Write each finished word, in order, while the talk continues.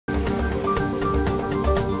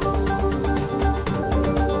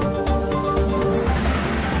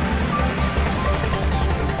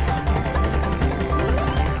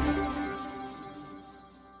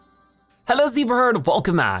Hello Zebraherd,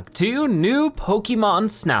 welcome back to new Pokemon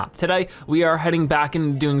Snap. Today we are heading back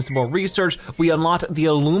and doing some more research. We unlocked the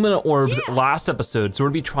Illumina Orbs last episode, so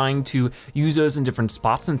we'll be trying to use those in different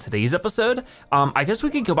spots in today's episode. I guess we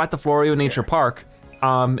could go back to Florio Nature Park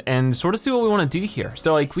and sort of see what we wanna do here.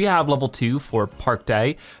 So like we have level 2 for Park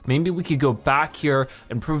Day. Maybe we could go back here,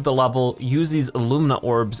 improve the level, use these Illumina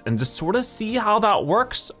Orbs and just sort of see how that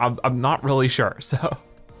works. I'm not really sure, so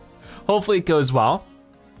hopefully it goes well.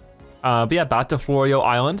 But yeah, back to Florio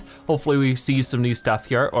Island. Hopefully we see some new stuff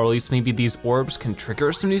here, or at least maybe these orbs can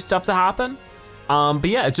trigger some new stuff to happen. But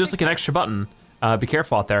yeah, it's just like an extra button. Be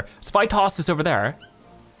careful out there. So if I toss this over there,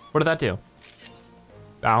 what did that do?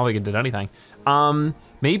 I don't think it did anything.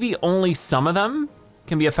 Maybe only some of them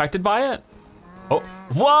can be affected by it. Oh,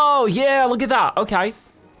 whoa, yeah, look at that, okay.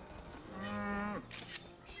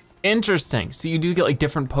 Interesting, so you do get like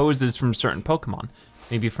different poses from certain Pokemon.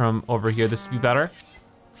 Maybe from over here, this would be better.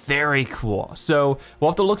 Very cool. So we'll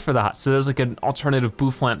have to look for that. So there's like an alternative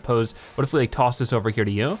Bouffalant pose. What if we like toss this over here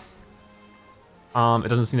to you? It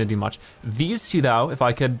doesn't seem to do much. These two though, if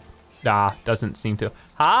I could, doesn't seem to.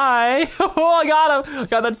 Hi, oh, I got him.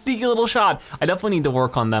 Got that sneaky little shot. I definitely need to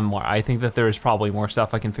work on them more. I think that there's probably more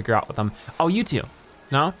stuff I can figure out with them. Oh, you two,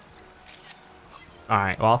 no? All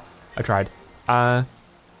right, well, I tried. I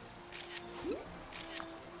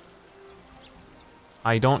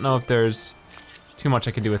don't know if there's too much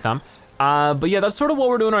I can do with them. But yeah, that's sort of what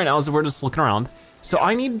we're doing right now is we're just looking around. So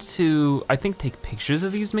I need to, I think, take pictures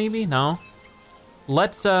of these maybe, no?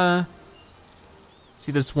 Let's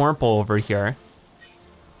see this Wurmple over here.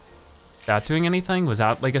 Is that doing anything? Was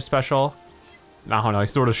that like a special? I don't know, he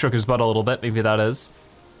sort of shook his butt a little bit, maybe that is.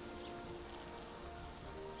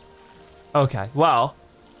 Okay, well.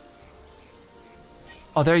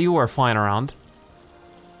 Oh, there you were flying around.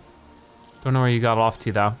 Don't know where you got off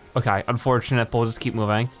to though. Okay, unfortunate, but we'll just keep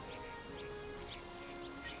moving.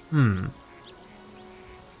 I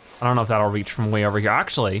don't know if that'll reach from way over here.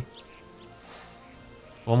 Actually,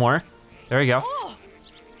 one more. There you go.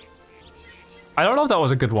 I don't know if that was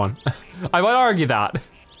a good one. I might argue that.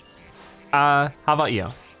 How about you?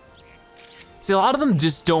 See, a lot of them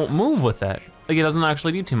just don't move with it. Like it doesn't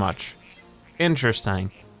actually do too much.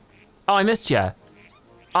 Interesting. Oh, I missed you.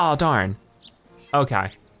 Oh, darn.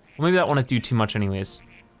 Okay. Well, maybe that wouldn't do too much anyways.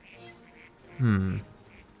 I'll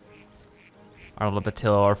let the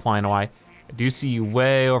Tillo are flying away. I do see you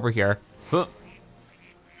way over here. Oh.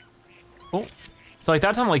 So like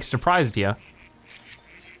that time like surprised you.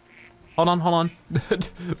 Hold on.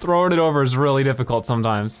 Throwing it over is really difficult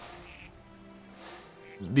sometimes.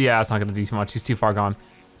 Yeah, it's not gonna do too much. He's too far gone.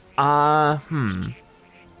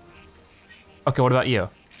 Okay, what about you?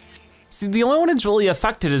 See, the only one that's really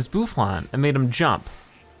affected is Bouffalant and made him jump.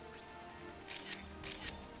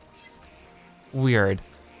 Weird.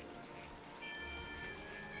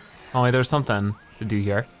 Oh, wait, there's something to do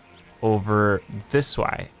here. Over this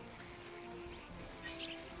way.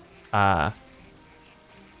 I'm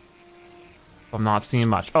not seeing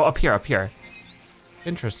much. Oh, up here.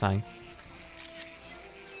 Interesting.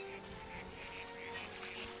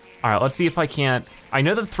 All right, let's see if I can't. I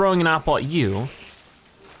know that throwing an apple at you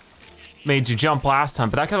made you jump last time,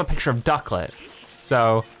 but I got a picture of Ducklet.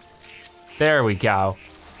 So, there we go.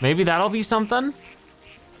 Maybe that'll be something?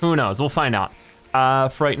 Who knows, we'll find out.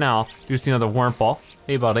 For right now, do see another Wurmple.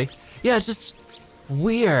 Hey buddy. Yeah, it's just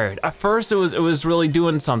weird. At first it was really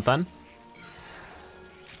doing something.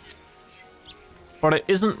 But it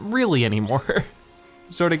isn't really anymore.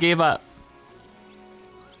 Sort of gave up.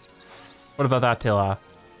 What about that, Tilla?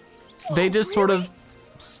 They just sort of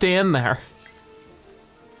stand there.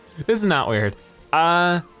 Isn't that weird?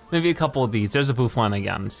 Maybe a couple of these. There's a Bouffalant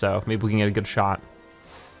again, so maybe we can get a good shot.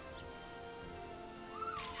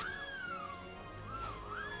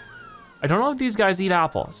 I don't know if these guys eat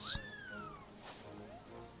apples.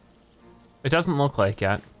 It doesn't look like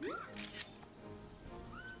it.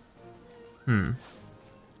 All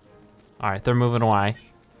right, they're moving away.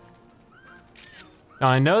 Now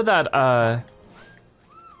I know that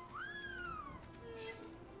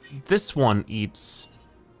this one eats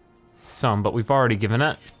some, but we've already given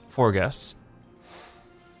it Forgus.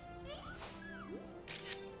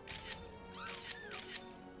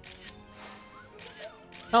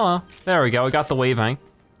 Hello, there we go, we got the waving.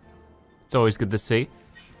 It's always good to see.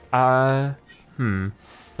 And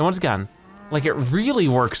once again, like it really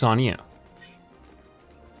works on you.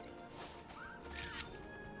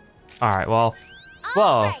 All right, well,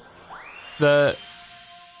 whoa. The,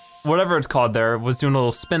 whatever it's called there was doing a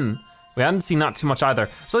little spin. We hadn't seen not too much either.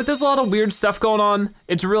 So like there's a lot of weird stuff going on.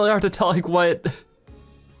 It's really hard to tell like what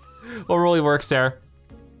really works there.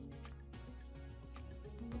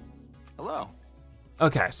 Hello.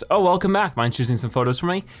 Okay, so, oh, welcome back. Mind choosing some photos for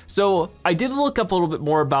me? So I did look up a little bit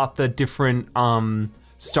more about the different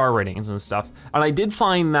star ratings and stuff. And I did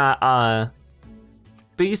find that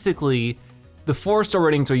basically the 4-star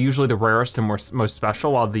ratings are usually the rarest and most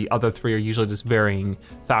special, while the other 3 are usually just varying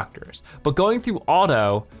factors. But going through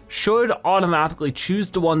auto should automatically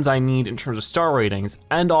choose the ones I need in terms of star ratings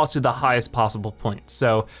and also the highest possible points.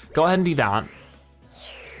 So go ahead and do that.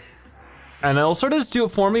 And it'll sort of just do it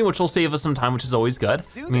for me, which will save us some time, which is always good.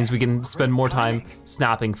 It means we can spend more time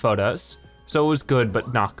snapping photos. So it was good,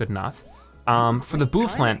 but not good enough. For the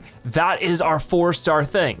Bouffalant, that is our 4-star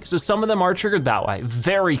thing. So some of them are triggered that way.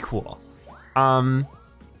 Very cool.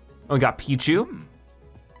 We got Pichu.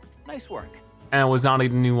 Nice work. And it was not a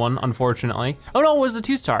new one, unfortunately. Oh no, it was a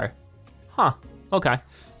 2-star. Huh, okay.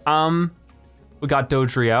 We got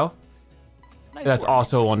Dodrio. That's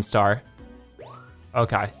also a 1-star.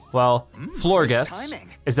 Okay, well, Florges,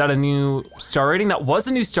 is that a new star rating? That was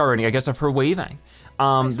a new star rating, I guess, of her waving.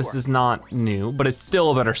 This is not new, but it's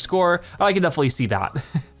still a better score. I can definitely see that.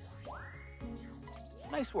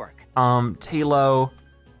 Nice work. Talo,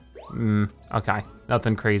 okay,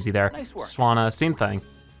 nothing crazy there. Nice work. Swanna, same thing.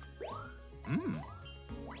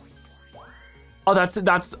 Oh, that's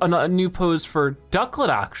a new pose for Ducklet,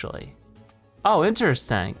 actually. Oh,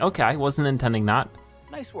 interesting. Okay, wasn't intending that.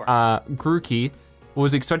 Nice work. Grookey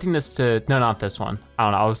was expecting this to, no, not this one. I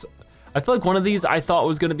don't know, I feel like one of these I thought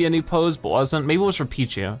was gonna be a new pose, but wasn't. Maybe it was for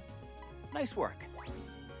Pichu. Nice work.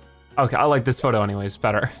 Okay, I like this photo anyways,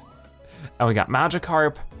 better. And we got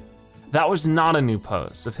Magikarp. That was not a new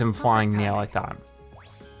pose of him flying in the air like that.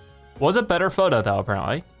 Was a better photo though,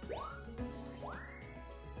 apparently.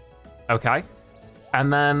 Okay,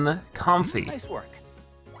 and then Comfy. Nice work.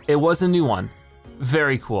 It was a new one,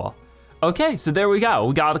 very cool. Okay, so there we go.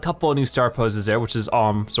 We got a couple of new star poses there, which is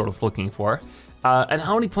all I'm sort of looking for. And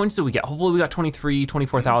how many points did we get? Hopefully we got 23,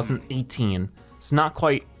 24,000, 18. It's not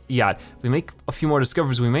quite yet. If we make a few more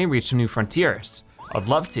discoveries, we may reach some new frontiers. I'd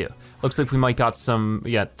love to. Looks like we might got some,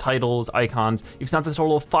 titles, icons. You've snapped a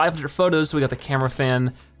total of 500 photos, so we got the camera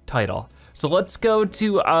fan title. So let's go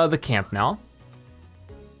to the camp now.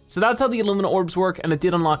 So that's how the Illumina Orbs work, and it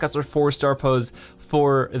did unlock us our 4-star pose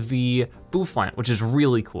for the Bouffalant, which is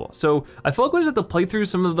really cool. So I feel like we just have to play through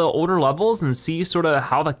some of the older levels and see sort of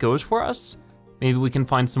how that goes for us. Maybe we can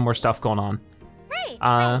find some more stuff going on.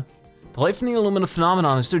 Right. The light from the Illumina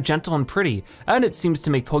phenomenon is so gentle and pretty, and it seems to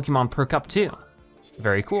make Pokemon perk up too.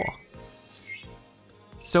 Very cool.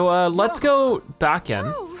 So let's go back in.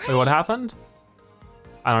 Wait, what happened?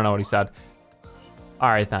 I don't know what he said. All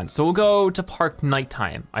right then, so we'll go to Park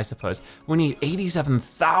Nighttime, I suppose. We need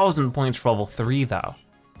 87,000 points for level 3 though.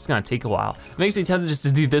 It's gonna take a while. It makes me tempted just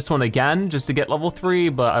to do this one again, just to get level 3,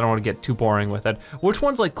 but I don't wanna get too boring with it. Which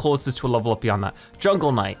one's like closest to a level up beyond that?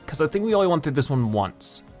 Jungle Knight, because I think we only went through this one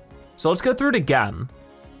once. So let's go through it again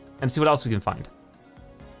and see what else we can find.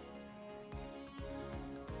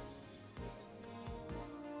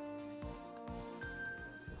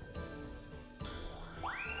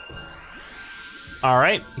 All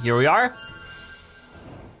right, here we are.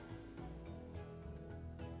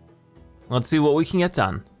 Let's see what we can get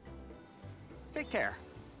done. Take care.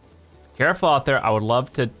 Careful out there, I would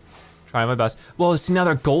love to try my best. Whoa, see now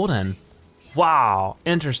they're golden. Wow,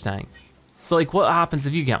 interesting. So like what happens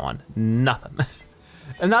if you get one? Nothing.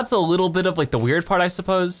 And that's a little bit of like the weird part, I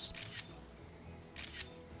suppose.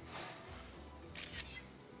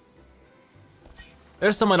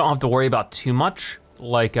 There's some I don't have to worry about too much,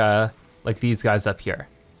 like these guys up here.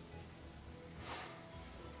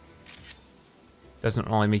 Doesn't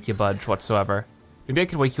really make you budge whatsoever. Maybe I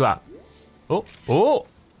could wake you up. Oh, oh,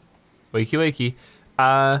 wakey,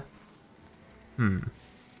 wakey.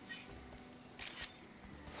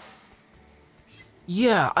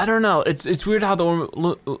 Yeah, I don't know. It's weird how the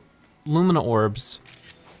Illumina Orbs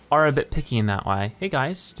are a bit picky in that way. Hey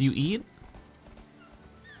guys, do you eat?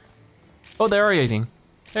 Oh, they are eating.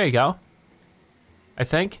 There you go. I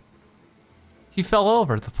think. He fell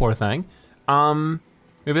over, the poor thing.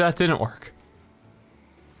 Maybe that didn't work.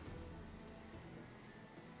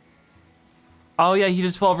 Oh yeah, he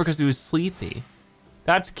just fell over because he was sleepy.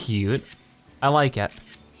 That's cute. I like it.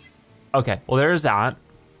 Okay, well there's that.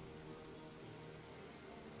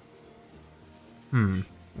 Well,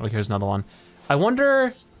 here's another one. I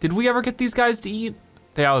wonder, did we ever get these guys to eat?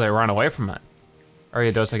 They ran away from it.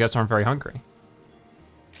 Ariados, I guess, aren't very hungry.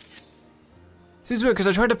 Seems weird, because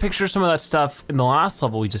I tried to picture some of that stuff in the last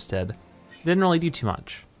level we just did. Didn't really do too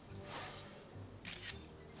much.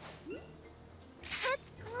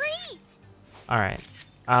 That's great. All right.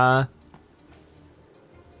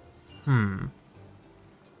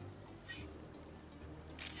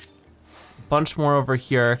 bunch more over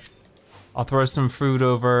here. I'll throw some food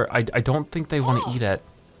over. I don't think they want to eat it.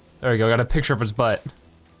 There we go, got a picture of its butt.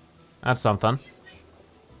 That's something.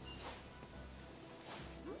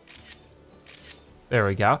 There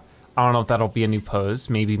we go. I don't know if that'll be a new pose.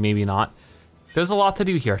 Maybe, maybe not. There's a lot to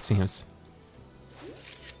do here, it seems.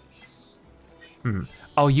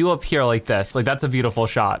 Oh, you up here like this. Like, that's a beautiful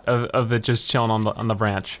shot of it just chilling on the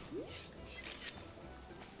branch.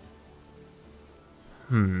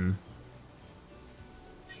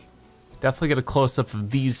 Definitely get a close-up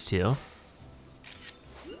of these two.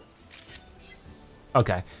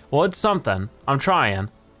 Okay, well, it's something. I'm trying.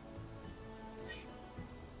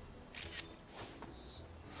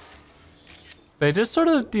 They just sort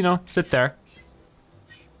of, you know, sit there.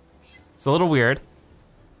 It's a little weird.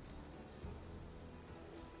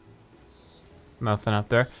 Nothing up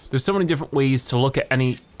there. There's so many different ways to look at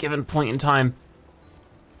any given point in time.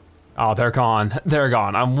 Oh, they're gone. They're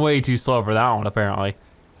gone. I'm way too slow for that one, apparently.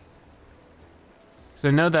 So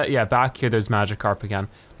I know that, yeah, back here there's Magikarp again.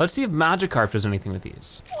 Let's see if Magikarp does anything with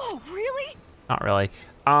these. Whoa, really? Not really.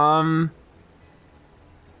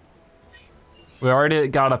 We already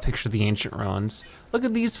got a picture of the ancient ruins. Look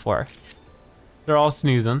at these four. They're all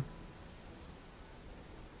snoozing.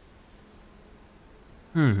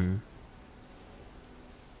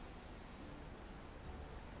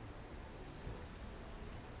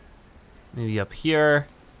 Maybe up here.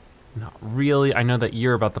 Not really. I know that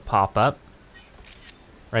you're about to pop up.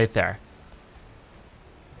 Right there.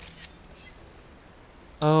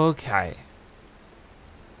 Okay.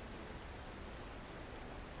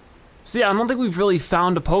 So yeah, I don't think we've really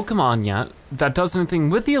found a Pokemon yet that does anything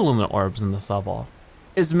with the Illumina Orbs in this level.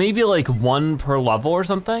 Is maybe like one per level or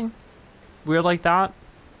something? Weird like that?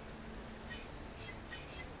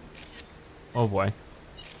 Oh boy.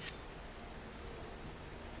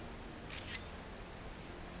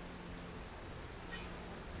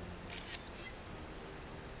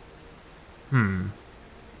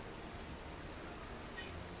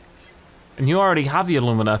 And you already have the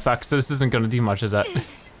Illumina effect, so this isn't gonna do much, is it?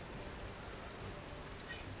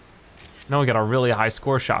 No, we got a really high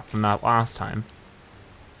score shot from that last time.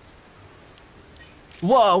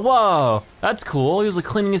 Whoa, whoa, that's cool. He was like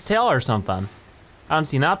cleaning his tail or something. I haven't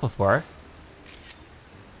seen that before.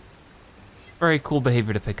 Very cool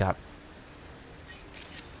behavior to pick up.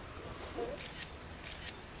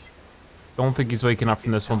 Don't think he's waking up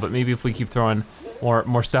from this one, but maybe if we keep throwing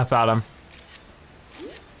more stuff at him.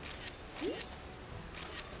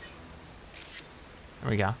 There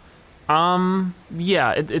we go.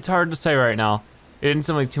 Yeah, it's hard to say right now. It didn't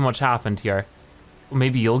seem like too much happened here. Well,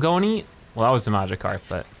 maybe you'll go and eat? Well, that was the Magikarp,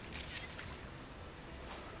 but.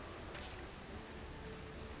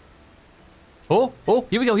 Oh,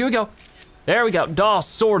 here we go, here we go. There we go, duh,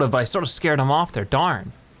 sort of, but I sort of scared him off there,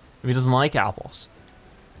 darn. Maybe he doesn't like apples.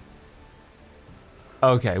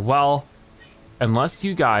 Okay, well, unless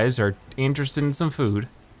you guys are interested in some food,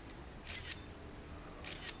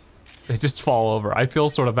 they just fall over. I feel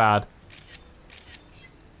sort of bad.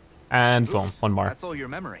 And boom, one more. That's all your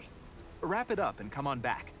memory. Wrap it up and come on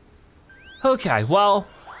back. Okay, well,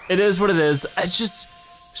 it is what it is. It's just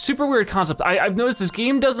super weird concept. I've noticed this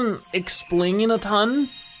game doesn't explain a ton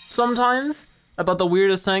sometimes about the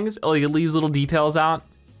weirdest things. Like, it leaves little details out,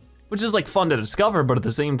 which is like fun to discover, but at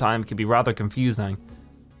the same time can be rather confusing.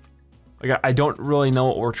 Like, I don't really know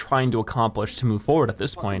what we're trying to accomplish to move forward at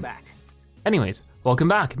this point. Back. Anyways, welcome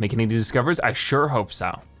back. Making any discoveries? I sure hope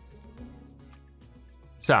so.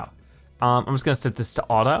 So, I'm just gonna set this to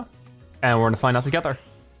auto, and we're gonna find out together.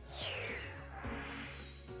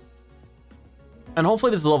 And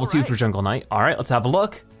hopefully this is level 2 for Jungle Knight. All right, let's have a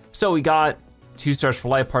look. So we got 2 stars for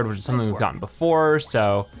Liepard, which is something we've gotten before,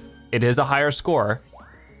 so it is a higher score.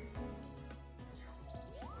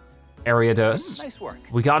 Ariados. Nice work.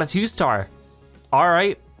 We got a 2-star. All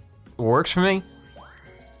right, works for me.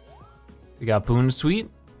 We got Boon Sweet.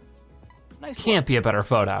 Nice Can't be a better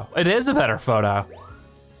photo. It is a better photo.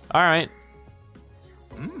 All right.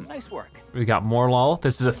 Nice work. We got Morlul.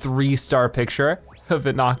 This is a 3-star picture of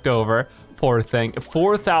it knocked over. Poor thing.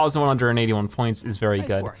 4,181 points is very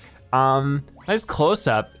good. Work. Nice close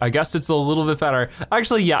up. I guess it's a little bit better.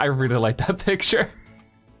 Actually, yeah, I really like that picture.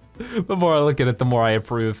 The more I look at it, the more I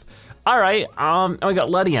approve. All right, and we got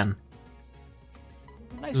Ledian.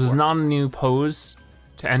 Nice This was work. not a new pose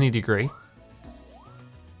to any degree.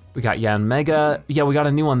 We got Yan Mega. Yeah, we got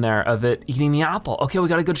a new one there of it eating the apple. Okay, we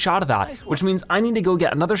got a good shot of that, Nice which work. means I need to go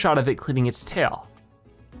get another shot of it cleaning its tail.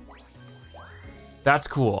 That's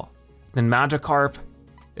cool. Then Magikarp,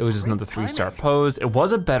 it was just another 3-star pose. It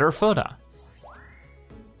was a better photo.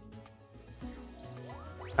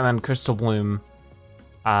 And then Crystal Bloom,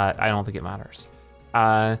 I don't think it matters.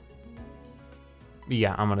 Yeah,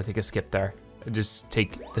 I'm gonna take a skip there. Just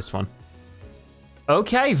take this one.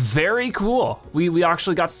 Okay, very cool. We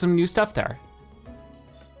actually got some new stuff there.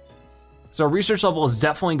 So our research level is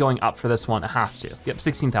definitely going up for this one, it has to. Yep,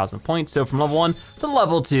 16,000 points, so from level 1 to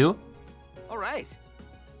level 2. All right.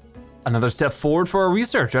 Another step forward for our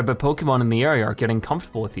research. I bet Pokemon in the area are getting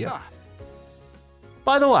comfortable with you. Ah,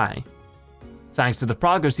 By the way, thanks to the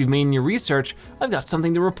progress you've made in your research, I've got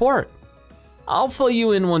something to report. I'll fill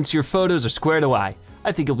you in once your photos are squared away.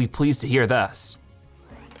 I think you'll be pleased to hear this.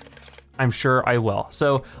 I'm sure I will.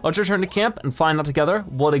 So let's return to camp and find out together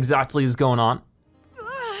what exactly is going on.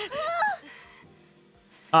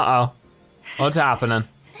 Uh-oh, what's happening?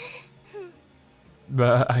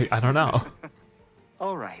 I don't know.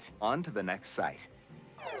 all right, on to the next site.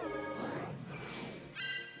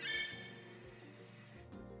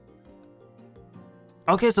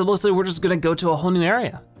 Okay, so it looks like we're just gonna go to a whole new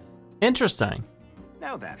area. Interesting.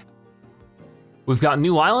 Now then, We've got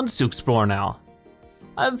new islands to explore now.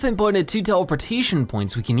 I've pinpointed 2 teleportation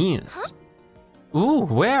points we can use. Ooh,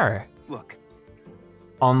 where? look.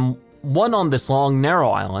 One on this long, narrow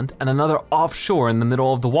island, and another offshore in the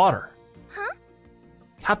middle of the water. Huh?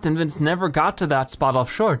 Captain Vince never got to that spot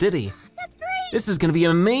offshore, did he? That's great. This is gonna be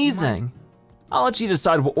amazing. I'll let you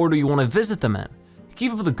decide what order you wanna visit them in.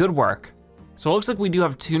 Keep up the good work. So it looks like we do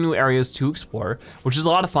have 2 new areas to explore, which is a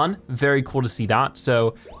lot of fun. Very cool to see that,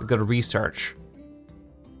 so we go to research.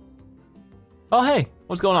 Oh hey,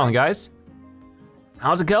 what's going on, guys?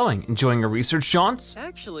 How's it going? Enjoying your research jaunts?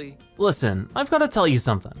 Actually, Listen, I've gotta tell you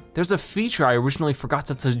something. There's a feature I originally forgot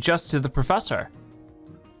to suggest to the professor.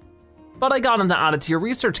 But I got him to add it to your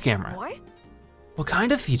research camera. What? What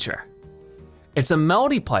kind of feature? It's a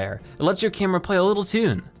melody player. It lets your camera play a little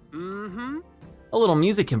tune. A little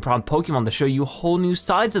music can prompt Pokemon to show you whole new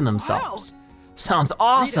sides of themselves. Sounds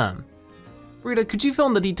awesome. Rita, could you fill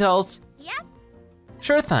in the details? Yep.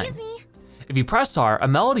 Sure thing. Excuse me. If you press R, a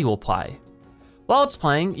melody will play. While it's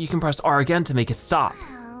playing, you can press R again to make it stop.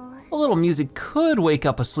 Oh. A little music could wake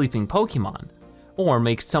up a sleeping Pokemon, or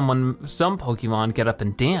make some Pokemon get up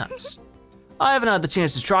and dance. I haven't had the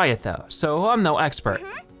chance to try it though, so I'm no expert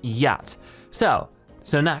yet. So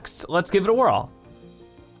next, let's give it a whirl.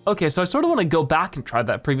 Okay, so I sort of want to go back and try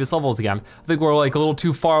that previous levels again. I think we're like a little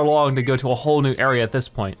too far along to go to a whole new area at this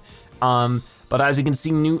point. But as you can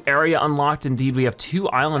see, new area unlocked. Indeed, we have 2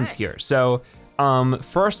 islands here. So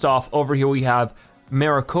first off, over here we have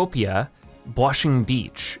Maracopia, Blushing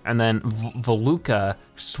Beach, and then Voluka,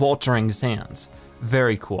 Sweltering Sands.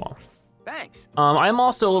 Very cool. Thanks. I'm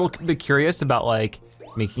also a little bit curious about like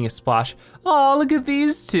making a splash. Oh, look at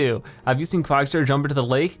these 2. Have you seen Quagsire jump into the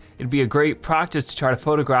lake? It'd be a great practice to try to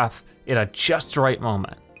photograph it at just the right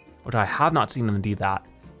moment, which I have not seen them do that.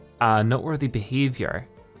 Noteworthy behavior.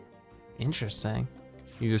 Interesting.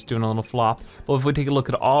 He's just doing a little flop. Well, if we take a look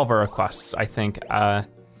at all of our requests, I think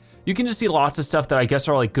you can just see lots of stuff that I guess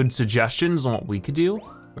are like good suggestions on what we could do.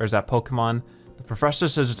 Where's that Pokemon? The professor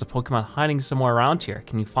says there's a Pokemon hiding somewhere around here.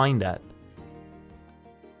 Can you find it?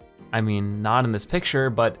 I mean, not in this picture,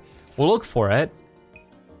 but we'll look for it.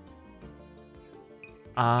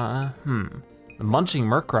 The Munching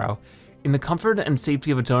Murkrow. In the comfort and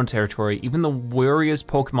safety of its own territory, even the wariest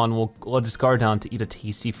Pokemon will let its guard down to eat a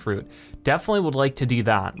tasty fruit. Definitely would like to do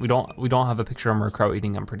that. We don't have a picture of Murkrow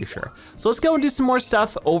eating, I'm pretty sure. So let's go and do some more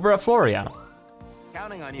stuff over at Floria.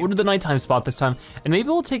 Counting on you. We'll do the nighttime spot this time, and maybe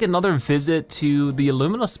we'll take another visit to the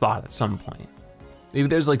Illumina spot at some point. Maybe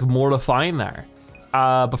there's like more to find there.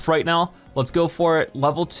 But for right now, let's go for it.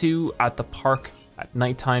 Level 2 at the park at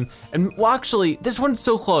nighttime. And well, actually, this one's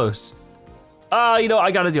so close. You know,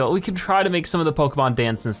 I gotta do it. We can try to make some of the Pokemon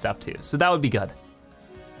dance and stuff too. So that would be good.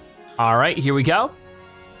 All right, here we go.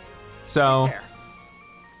 So, There.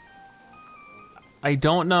 I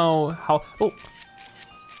don't know how, oh.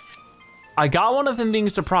 I got one of him being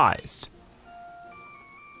surprised.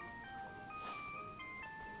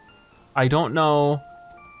 I don't know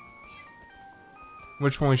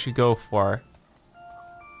which one we should go for.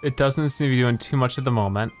 It doesn't seem to be doing too much at the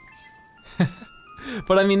moment.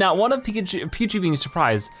 But I mean, that one of Pichu being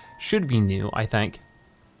surprised should be new, I think.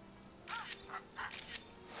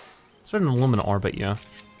 Sort of an Illumina Orb at you.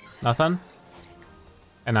 Nothing?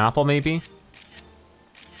 An apple, maybe?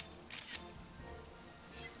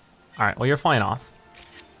 All right, well, you're flying off.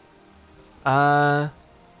 Oh.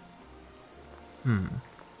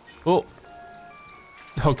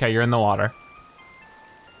 Okay, you're in the water.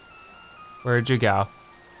 Where'd you go?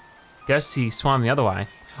 Guess he swam the other way.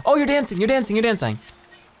 Oh, you're dancing, you're dancing, you're dancing.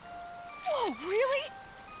 Whoa, really?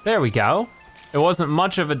 There we go. It wasn't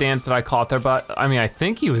much of a dance that I caught there, but I mean, I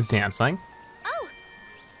think he was dancing. Oh,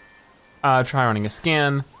 Try running a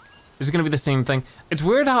scan. Is it gonna be the same thing? It's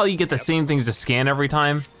weird how you get the same things to scan every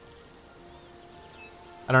time.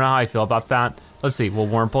 I don't know how I feel about that. Let's see, will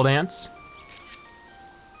Wurmple dance?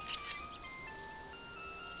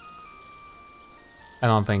 I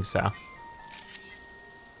don't think so.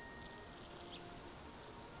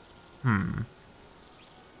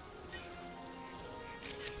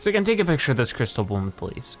 So I can take a picture of this crystal bloom,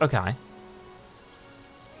 please. Okay.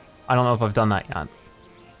 I don't know if I've done that yet.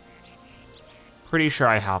 Pretty sure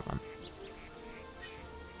I haven't.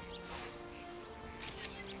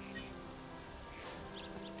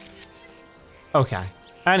 Okay,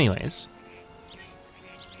 anyways.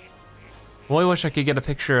 Well, I wish I could get a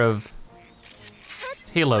picture of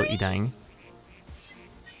Halo eating.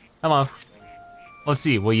 Hello. Let's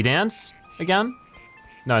see, will you dance again?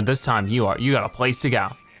 No, this time you got a place to go.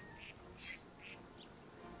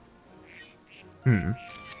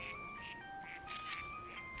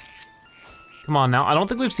 Come on now, I don't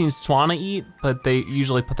think we've seen Swanna eat, but they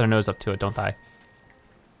usually put their nose up to it, don't they?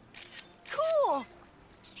 Cool.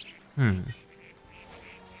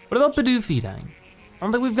 What about Bidoof eating? I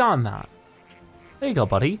don't think we've gotten that. There you go,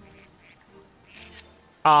 buddy.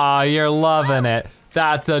 Ah, you're loving it.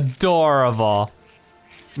 That's adorable.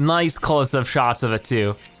 Nice close-up shots of it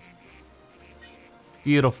too.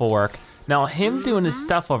 Beautiful work. Now him doing his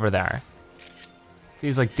stuff over there. See,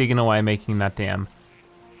 he's like digging away, making that dam.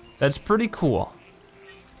 That's pretty cool.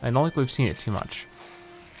 I don't think we've seen it too much.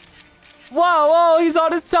 Whoa, whoa, he's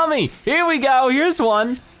on his tummy. Here we go, here's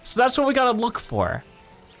one. So that's what we gotta look for.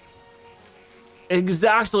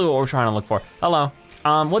 Exactly what we're trying to look for. Hello,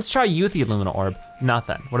 let's try you with the Illumina Orb.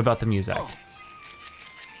 Nothing, what about the music?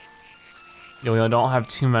 Yeah, we don't have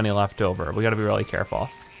too many left over. We gotta be really careful.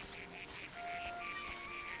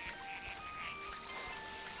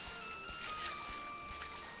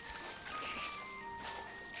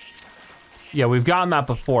 Yeah, we've gotten that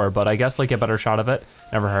before, but I guess like a better shot of it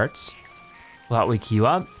never hurts. Will that wake you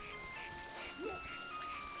up?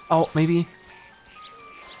 Oh, maybe?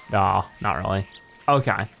 No, not really.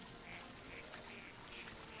 Okay.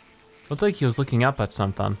 Looked like he was looking up at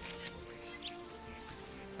something.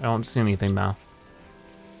 I don't see anything now.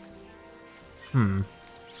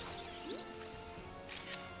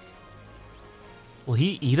 Will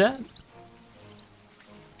he eat it?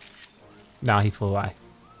 No, he flew away.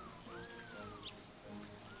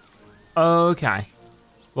 Okay.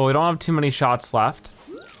 Well, we don't have too many shots left.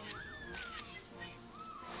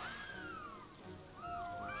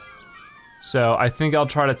 So I think I'll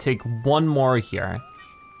try to take one more here.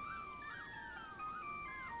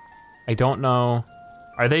 I don't know.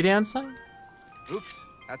 Are they dancing? Oops,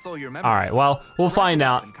 that's all you remember. All right, well, we'll find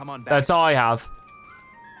out. That's all I have.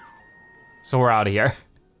 So we're out of here.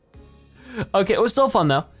 Okay, it was still fun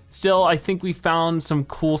though. Still, I think we found some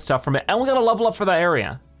cool stuff from it, and we got to level up for that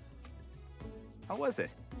area. How was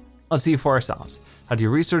it? Let's see for ourselves. How did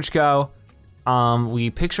your research go? We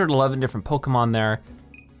pictured 11 different Pokemon there.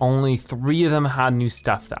 Only 3 of them had new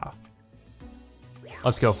stuff though.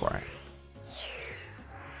 Let's go for it.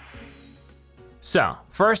 So,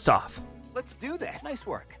 first off. Let's do this, nice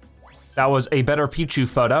work. That was a better Pichu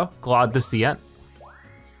photo, glad to see it.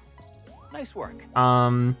 Nice work.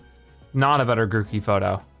 Not a better Grookey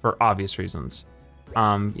photo, for obvious reasons.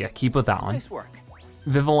 Yeah, keep with that one. Nice work.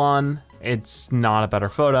 Vivillon, it's not a better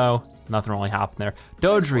photo. Nothing really happened there.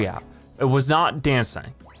 Dodrio, it was not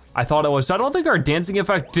dancing. I thought it was, so I don't think our dancing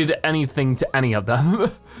effect did anything to any of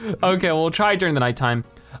them. Okay, we'll try during the nighttime.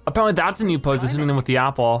 Apparently that's a new pose, is hitting them with the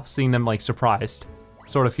apple, seeing them like surprised.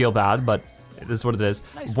 Sort of feel bad, but it is what it is.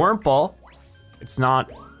 Nice Wurmple, it's not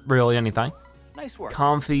really anything. Nice work.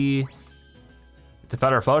 Comfy, it's a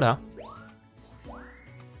better photo.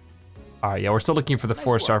 All right, yeah, we're still looking for the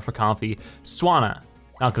 4-star for Comfy. Swanna,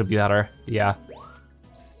 not gonna be better, yeah.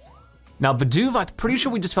 Now Bidoof, I'm pretty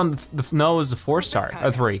sure we just found no, it was a 4-star,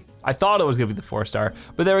 or 3. I thought it was gonna be the 4-star,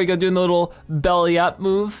 but there we go, doing the little belly up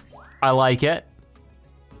move. I like it.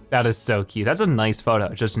 That is so cute. That's a nice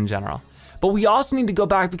photo, just in general. But we also need to go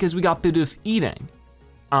back because we got Bidoof eating.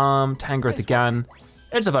 Tangrowth again.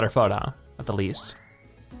 It's a better photo, at the least.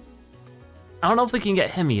 I don't know if we can get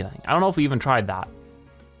him eating. I don't know if we even tried that.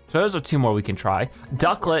 So those are 2 more we can try.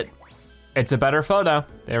 Ducklet, it's a better photo.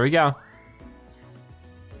 There we go.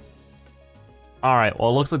 All right, well,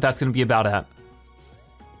 it looks like that's gonna be about it.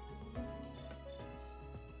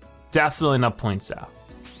 Definitely enough points though.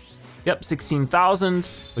 Yep, 16,000.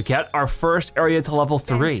 We get our first area to level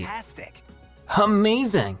 3. Fantastic.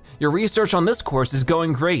 Amazing. Your research on this course is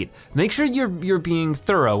going great. Make sure you're being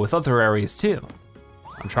thorough with other areas too.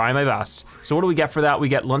 I'm trying my best. So what do we get for that? We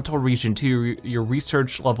get Lental Region 2, your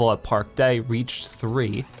research level at Park Day reached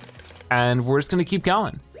 3. and we're just gonna keep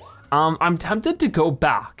going. I'm tempted to go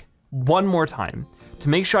back one more time to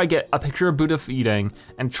make sure I get a picture of Buddha eating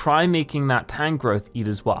and try making that Tangrowth eat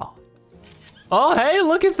as well. Oh, hey,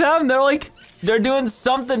 look at them. They're doing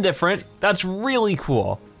something different. That's really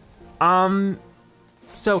cool.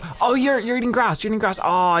 So, oh, you're eating grass, you're eating grass.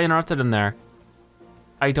 Oh, I interrupted him there.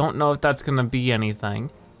 I don't know if that's gonna be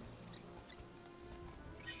anything.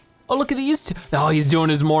 Oh, look at these two. Oh, he's doing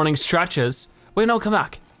his morning stretches. Wait, no, come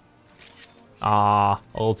back. Ah,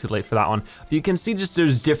 a little too late for that one. But you can see just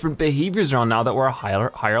there's different behaviors around now that we're a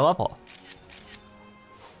higher level.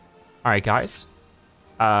 All right, guys.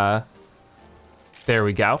 There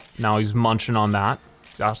we go. Now he's munching on that.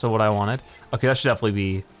 That's what I wanted. Okay, that should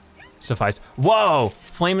definitely suffice. Whoa,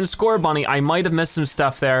 Flamin' Score Bunny. I might have missed some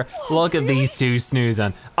stuff there. Look at these two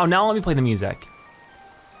snoozing. Oh, now let me play the music.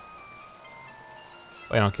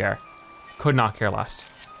 I don't care. Could not care less.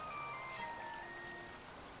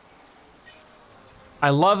 I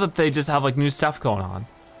love that they just have like new stuff going on.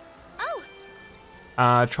 Oh.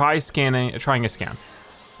 Trying a scan. Or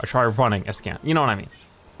try running a scan. You know what I mean?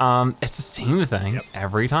 It's the same thing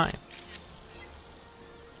every time.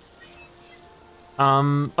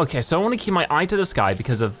 Okay, so I wanna keep my eye to the sky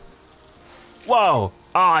because of, whoa!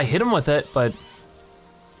 Oh, I hit him with it, but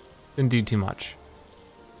didn't do too much.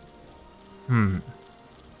 Whoa,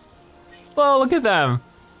 look at them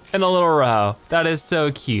in a little row. That is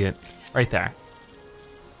so cute, right there.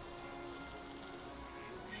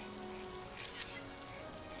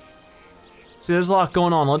 So there's a lot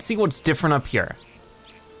going on. Let's see what's different up here.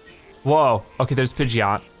 Whoa, okay, there's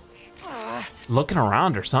Pidgeot. Looking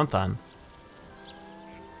around or something.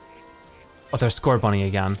 Oh, there's Score Bunny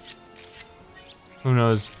again. Who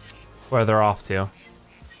knows where they're off to.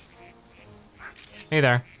 Hey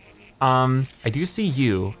there. I do see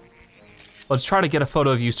you. Let's try to get a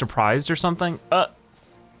photo of you surprised or something.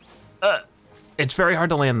 It's very hard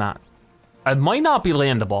to land that. It might not be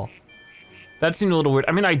landable. That seemed a little weird.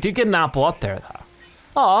 I mean, I did get an apple up there though.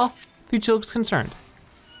 Aw, Peachy looks concerned.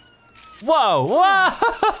 Whoa,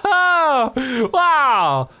 whoa,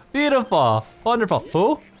 wow, beautiful, wonderful.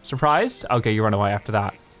 Oh, surprised? Okay, you run away after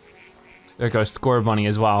that. There goes Score Bunny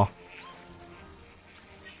as well.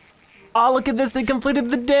 Oh, look at this, they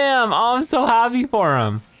completed the dam. Oh, I'm so happy for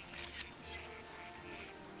him.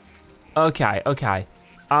 Okay, okay.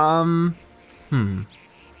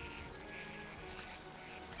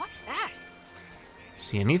 What's that?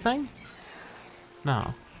 See anything?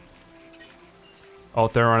 No. Oh,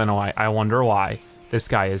 they're running away. I wonder why. This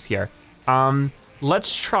guy is here.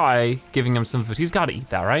 Let's try giving him some food. He's gotta eat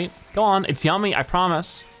that, right? Go on, it's yummy, I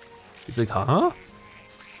promise. He's like, huh?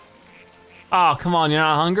 Oh, come on, you're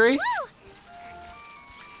not hungry? Woo!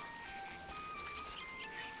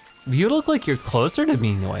 You look like you're closer to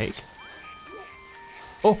being awake.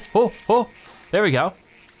 Oh, oh, oh, there we go.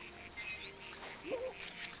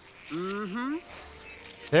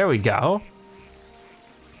 There we go.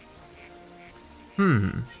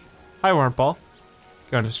 Hi, Wurmple.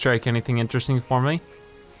 Going to strike anything interesting for me?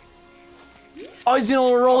 Oh, he's doing a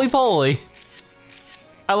little roly-poly.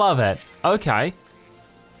 I love it, okay.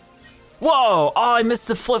 Whoa, oh, I missed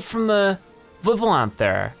the flip from the Vivalant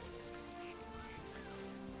there.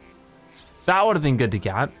 That would have been good to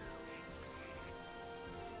get.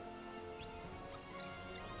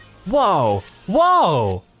 Whoa,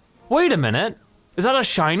 whoa, wait a minute. Is that a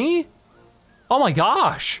shiny? Oh my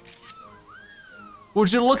gosh.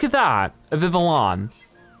 Would you look at that, a Vivillon.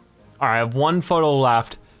 All right, I have one photo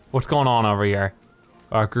left. What's going on over here?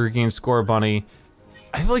 Grookey and Score Bunny.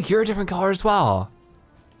 I feel like you're a different color as well.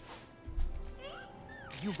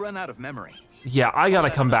 You've run out of memory. Yeah, I gotta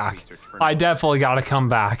come back. I definitely gotta come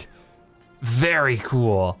back. Very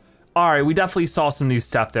cool. All right, we definitely saw some new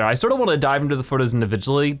stuff there. I sort of want to dive into the photos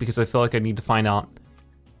individually because I feel like I need to find out.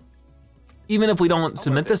 Even if we don't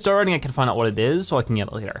submit this already, I can find out what it is so I can get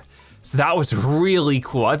it later. So that was really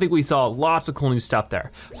cool. I think we saw lots of cool new stuff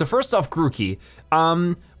there. So first off, Grookey.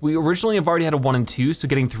 We originally have already had a 1 and 2, so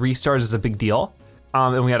getting 3 stars is a big deal.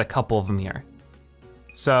 And we had a couple of them here.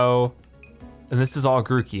 So, and this is all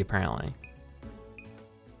Grookey apparently.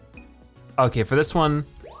 Okay, for this one,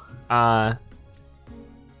 I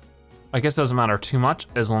guess it doesn't matter too much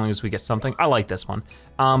as long as we get something. I like this one.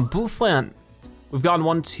 Bouffalant, we've gotten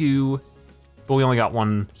 1, 2, but we only got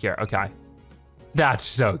 1 here, okay. That's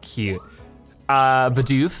so cute.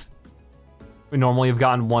 Bidoof, we normally have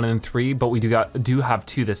gotten 1 and 3, but we do have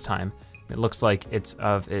 2 this time. It looks like it's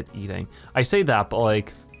of it eating. I say that, but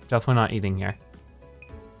like, definitely not eating here.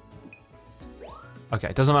 Okay,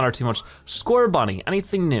 it doesn't matter too much. Score Bunny,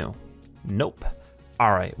 anything new? Nope.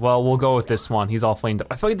 All right, well, we'll go with this one. He's all flamed up.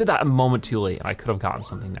 I feel like I did that a moment too late and I could have gotten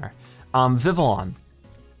something there. Vivillon.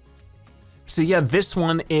 So yeah, this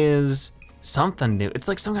one is something new. It's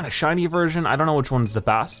like some kind of shiny version. I don't know which one's the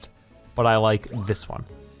best, but I like this one.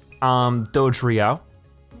 Dodrio,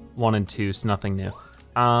 1 and 2, so nothing new.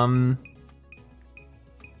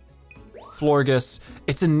 Florgus,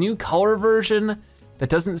 it's a new color version that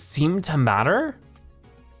doesn't seem to matter.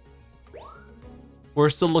 We're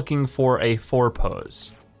still looking for a 4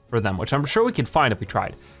 pose for them, which I'm sure we could find if we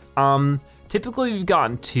tried. Typically we've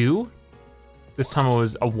gotten 2. This time it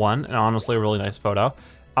was a 1, and honestly a really nice photo.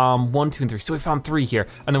 1, 2, and 3, so we found 3 here,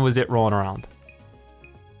 and it was it rolling around.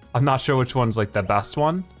 I'm not sure which one's like the best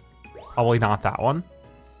one. Probably not that one.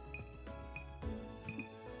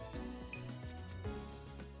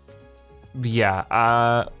 But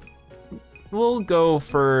yeah, we'll go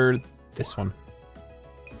for this one.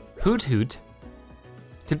 Hoot Hoot.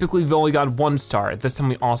 Typically we've only got 1 star. This time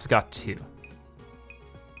we also got 2.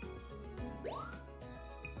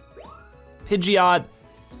 Pidgeot,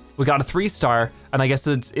 we got a 3 star, and I guess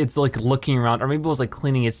it's like looking around, or maybe it was like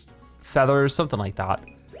cleaning its feathers, something like that.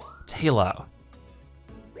 Talo.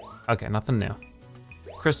 Okay, nothing new.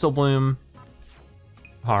 Crystal Bloom.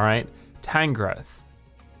 All right, Tangrowth.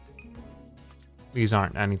 These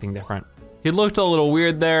aren't anything different. He looked a little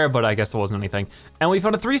weird there, but I guess it wasn't anything. And we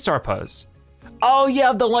found a 3-star pose. Oh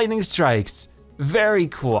yeah, the lightning strikes. Very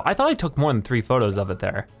cool. I thought I took more than 3 photos of it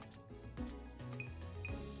there.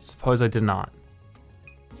 Suppose I did not.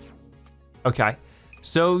 Okay,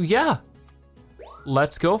 so yeah,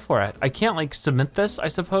 let's go for it. I can't like submit this, I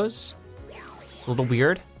suppose. It's a little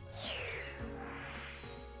weird.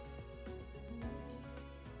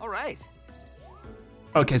 All right.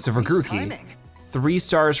 Okay, so for Grookey, 3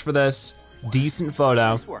 stars for this, decent photo.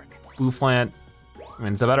 Nice work. Bouffalant, I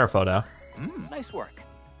mean, it's a better photo. Nice work.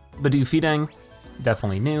 Badoo Feeding,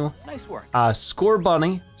 definitely new. Nice work. Score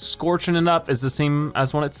Bunny, scorching it up is the same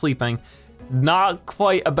as when it's sleeping. Not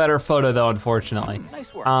quite a better photo though, unfortunately.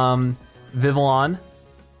 Nice work. Vivillon,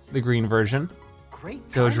 the green version. Great.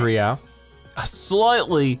 Dodrio, a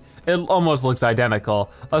slightly, it almost looks identical,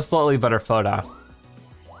 a slightly better photo.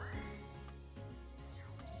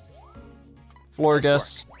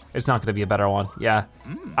 Florgus, it's not gonna be a better one, yeah.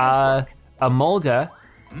 Emolga,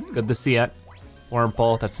 good to see it.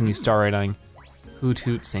 Wurmple, that's a new star rating. Hoot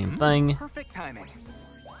Hoot, same thing. Perfect timing.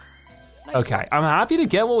 Nice Okay, work. I'm happy to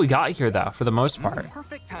get what we got here though, for the most part.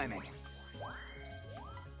 Perfect timing.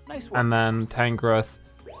 Nice work. And then Tangrowth,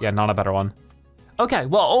 yeah, not a better one. Okay,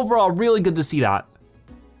 well, overall, really good to see that.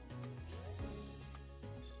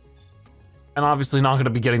 And obviously not gonna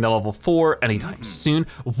be getting the level 4 anytime soon.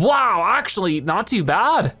 Wow, actually, not too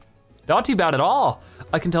bad. Not too bad at all.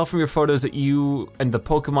 I can tell from your photos that you and the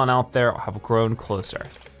Pokemon out there have grown closer.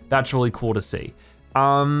 That's really cool to see.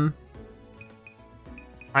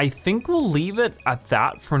 I think we'll leave it at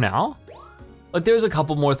that for now. Like there's a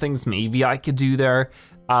couple more things maybe I could do there,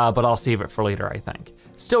 but I'll save it for later, I think.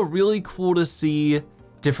 Still really cool to see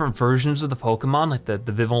different versions of the Pokemon, like the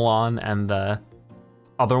Vivillon and the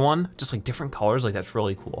other one, just like different colors, like that's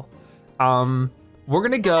really cool. We're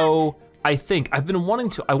gonna go, I think, I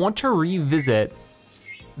want to revisit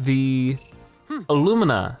the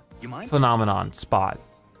Illumina phenomenon spot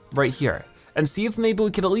right here and see if maybe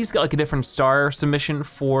we could at least get like a different star submission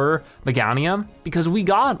for Meganium, because we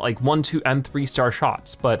got like 1, 2, and 3 star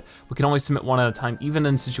shots, but we can only submit 1 at a time, even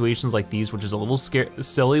in situations like these, which is a little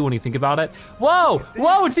silly when you think about it. Whoa,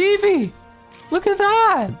 whoa, Davey, look at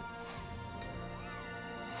that.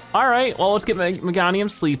 All right, well, let's get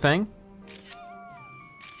Meganium sleeping.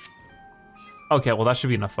 Okay, well, that should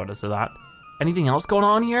be enough photos of that. Anything else going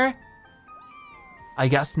on here? I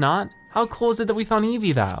guess not. How cool is it that we found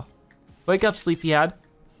Eevee though? Wake up, sleepyhead.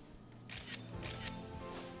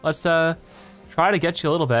 Let's try to get you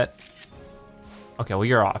a little bit. Okay, well,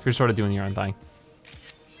 you're off. You're sort of doing your own thing.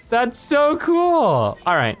 That's so cool.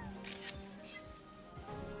 All right.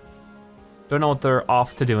 Don't know what they're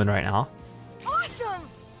off to doing right now. Awesome.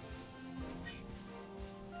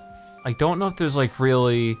 I don't know if there's like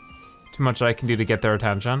really too much that I can do to get their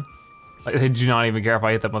attention. Like, they do not even care if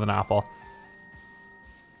I hit them with an apple.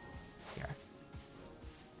 Here.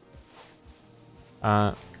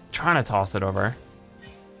 Trying to toss it over.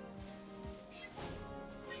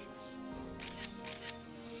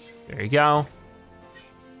 There you go.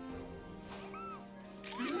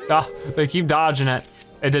 Oh, they keep dodging it.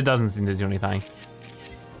 It doesn't seem to do anything.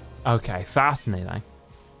 Okay, fascinating.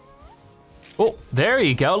 Oh, there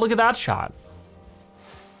you go, look at that shot.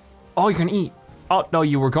 Oh, you can eat. Oh, no,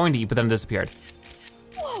 you were going to eat, but then it disappeared.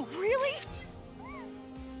 Whoa, really?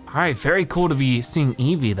 All right, very cool to be seeing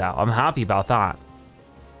Eevee though. I'm happy about that.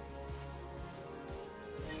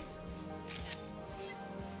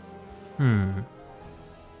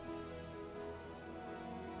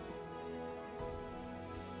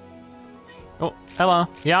 Oh, hello.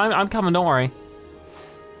 Yeah, I'm coming, don't worry.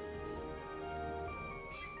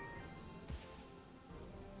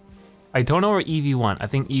 I don't know where Eevee went. I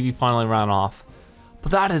think Eevee finally ran off.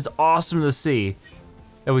 But that is awesome to see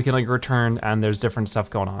that we can like return and there's different stuff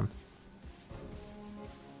going on.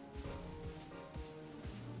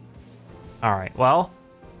 All right, well,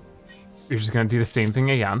 you're just gonna do the same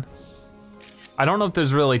thing again. I don't know if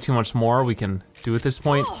there's really too much more we can do at this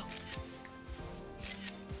point.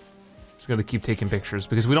 Just gonna keep taking pictures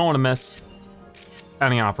because we don't wanna miss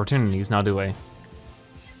any opportunities, now do we?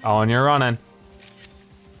 Oh, and you're running.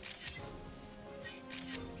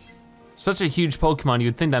 Such a huge Pokemon,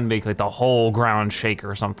 you'd think that'd make like the whole ground shake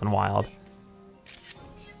or something wild.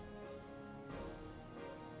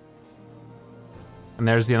 And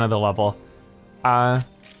there's the end of the level. Guess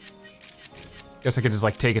I could just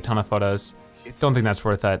like take a ton of photos. Don't think that's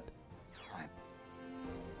worth it.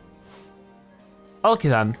 Okay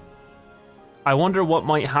then. I wonder what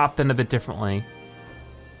might happen a bit differently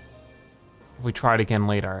if we try it again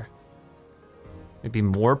later. Maybe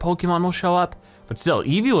more Pokemon will show up, but still,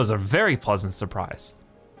 Eevee was a very pleasant surprise.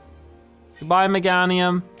 Goodbye,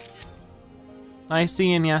 Meganium. Nice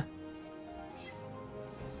seeing ya.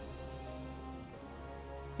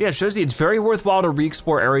 Yeah, it shows you it's very worthwhile to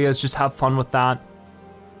re-explore areas, just have fun with that.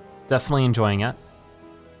 Definitely enjoying it.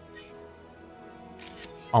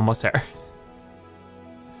 Almost there.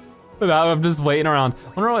 I'm just waiting around.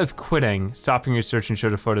 I wonder if quitting, stopping your search and show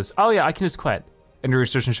the photos. Oh yeah, I can just quit. And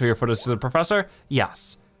research and show your photos to the professor?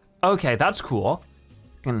 Yes. Okay, that's cool.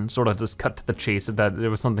 I can sort of just cut to the chase if that there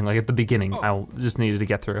was something like at the beginning I just needed to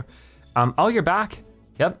get through. Oh, you're back.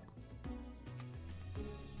 Yep.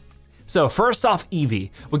 So first off,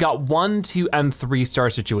 Eevee. We got 1, 2, and 3 star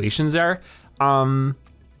situations there.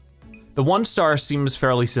 The 1 star seems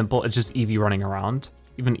fairly simple. It's just Eevee running around,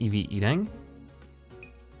 even Eevee eating.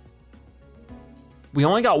 We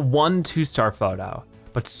only got 1 2-star photo,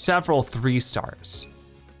 but several 3 stars.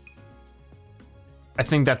 I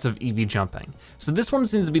think that's of Eevee jumping. So this one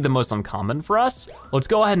seems to be the most uncommon for us. Let's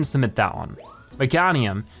go ahead and submit that one.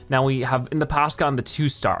 Meganium, now we have in the past gotten the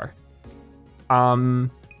 2-star. The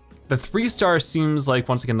 3-star seems like,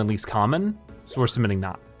 once again, the least common, so we're submitting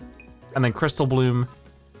that. And then Crystal Bloom.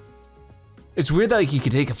 It's weird that like, you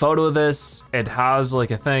could take a photo of this. It has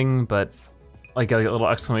like a thing, but like a little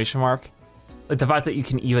exclamation mark. Like the fact that you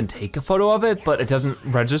can even take a photo of it, but it doesn't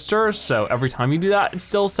register, so every time you do that, it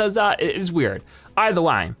still says that. It is weird. Either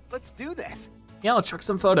way. Let's do this. Yeah, let's check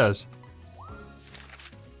some photos.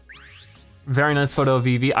 Very nice photo of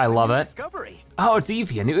Eevee, I love it. Discovery. Oh, it's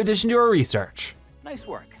Eevee, a new addition to our research. Nice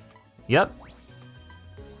work. Yep.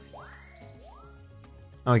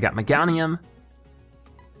 Oh, we got Meganium.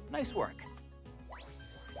 Nice work.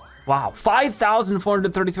 Wow,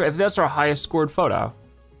 5,433. I think that's our highest scored photo.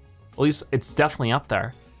 At least it's definitely up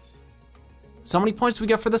there. So how many points do we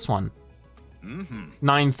get for this one?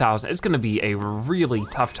 9,000. It's gonna be a really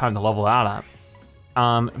tough time to level that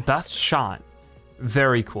up. Best shot.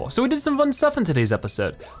 Very cool. So we did some fun stuff in today's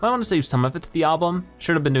episode. Might wanna save some of it to the album.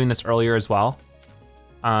 Should have been doing this earlier as well.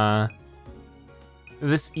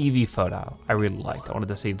 This Eevee photo, I really liked. I wanted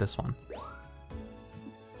to save this one.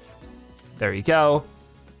 There you go.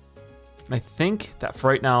 And I think that for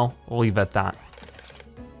right now, we'll leave it at that.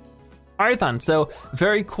 All right then, so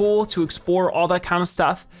very cool to explore all that kind of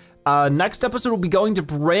stuff. Next episode, we'll be going to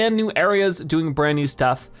brand new areas, doing brand new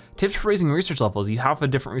stuff. Tips for raising research levels. You have a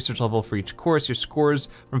different research level for each course. Your scores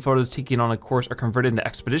from photos taken on a course are converted into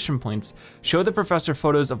expedition points. Show the professor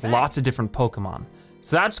photos of lots of different Pokemon.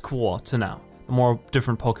 So that's cool to know. The more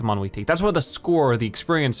different Pokemon we take. That's why the score, the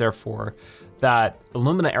experience therefore, that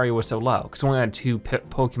Illumina area was so low, because we only had 2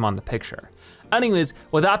 Pokemon to picture. Anyways,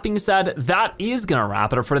 with that being said, that is gonna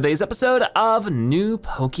wrap it up for today's episode of New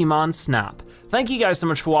Pokemon Snap. Thank you guys so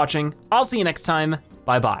much for watching. I'll see you next time.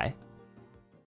 Bye-bye.